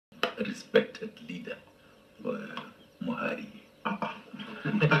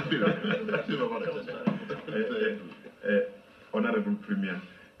Honorable Premier,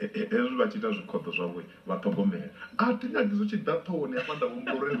 hezwi vha tshi ita zwikhoḓo zwavho vha ṱhogomela a thi nyagi zwi tshi ḓa ṱhohoni ya fanda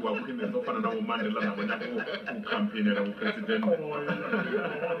murendi wa khwine ḓo fana na vho Mandela na vho nyago u khampeinela vhupresident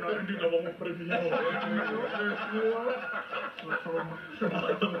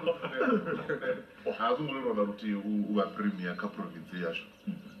ha zwo ngolelwa luthihi u vha premier kha province yashu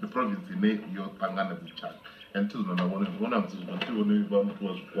ndi province ine yo ṱangana dzi tshaka and to zona vhone vhona musi zwi vhone vha muthu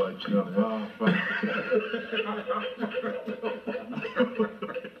wa zwikwachi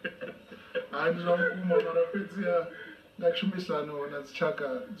ani zwa vhukuma mara fhedziha nga tshumisano na dzitshaka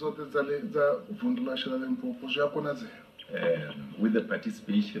dzoṱhe dza vundu ḽashu ḽa Limpopo zwi a konadzea. With the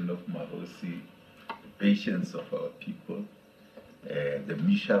participation of Mahosi, the patience of our people, the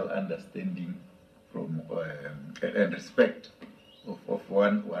mutual understanding from and respect of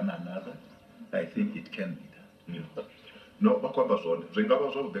one another, I think it can be done. No, bakwamba zwone zwi nga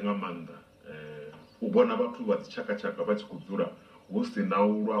vha zwavhuḓi nga maanḓa u vhona vhathu vha dzitshakatshaka vha tshi khou dzula hu si na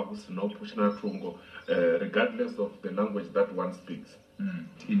u lwa hu si na u phushana thungo regardless of the language that one speaks.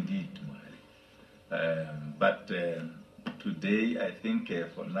 Indeed, but today I think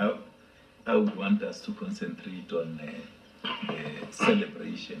for now I would want us to concentrate on the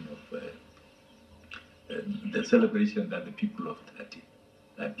celebration of that the people of Tati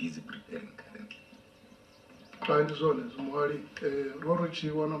are busy preparing currently. Kandi zwone zwimuhali ro ri tshi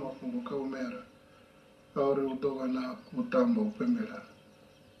wana mafhungo kha umera a uri hu ḓo vha na vhuṱambo u pembela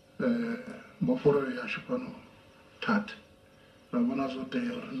mbofholowo yashu fhano Tati ra vhona zwo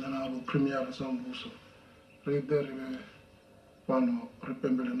tea uri nṋe na vho premier sa muvhuso ri ḓe ri vhe fhano ri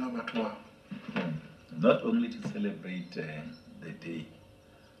pembele na vhathu vhavho. Not only to celebrate the day,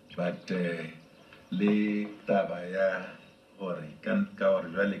 but le taba ya hore ka hore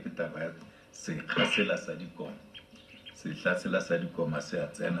jwale ke taba ya sekgasela sa dikoma sehlasela sa dikoma se a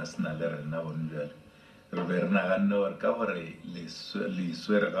tsena se na le rena bone jwale re be re naganne gore ka gore le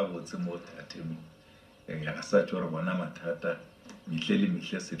swere gabotse mo Thateng ga sa tšo re bona mathata mehle le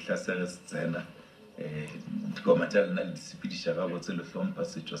mehle sehlasele se tsena dikoma tša lena le disepediša gabotse le hlompha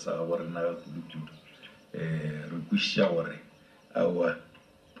setšo sa gabo rena ga kudu-kudu re kwešiša gore aowa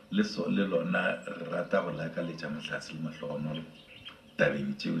le lona re rata go lakaletša motlhatse le mahlogonolo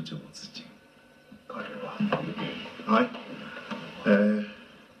tabeng tšeo tše botse tšeo. Hi,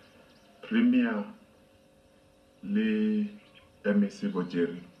 Premier le MEC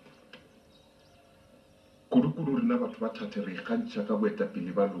Bojeri kudu-kudu rena batho ba Thathe re ikgantšha ka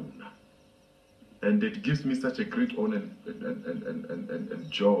boetapele ba lona, and it gives me such a great honor and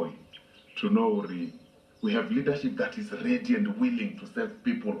joy to know we have leadership that is ready and willing to serve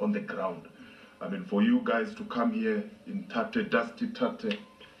people on the ground. I mean, for you guys to come here in Thathe, dusty Thathe,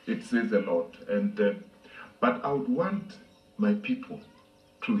 it says a lot. And but I would want my people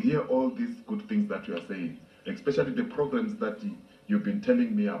to hear all these good things that you are saying, especially the programs that you've been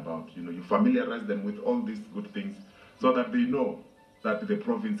telling me about. You know, you familiarize them with all these good things so that they know that the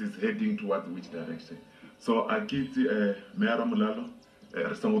province is heading towards which direction. So I give Mayor Mulalo,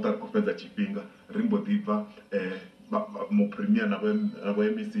 Resangota Kopeza Chipinga, Rimbo Diva, mo premier na bo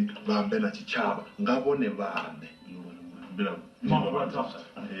MEC ba ambela tshitshavha nga vhone vhane Mathabatha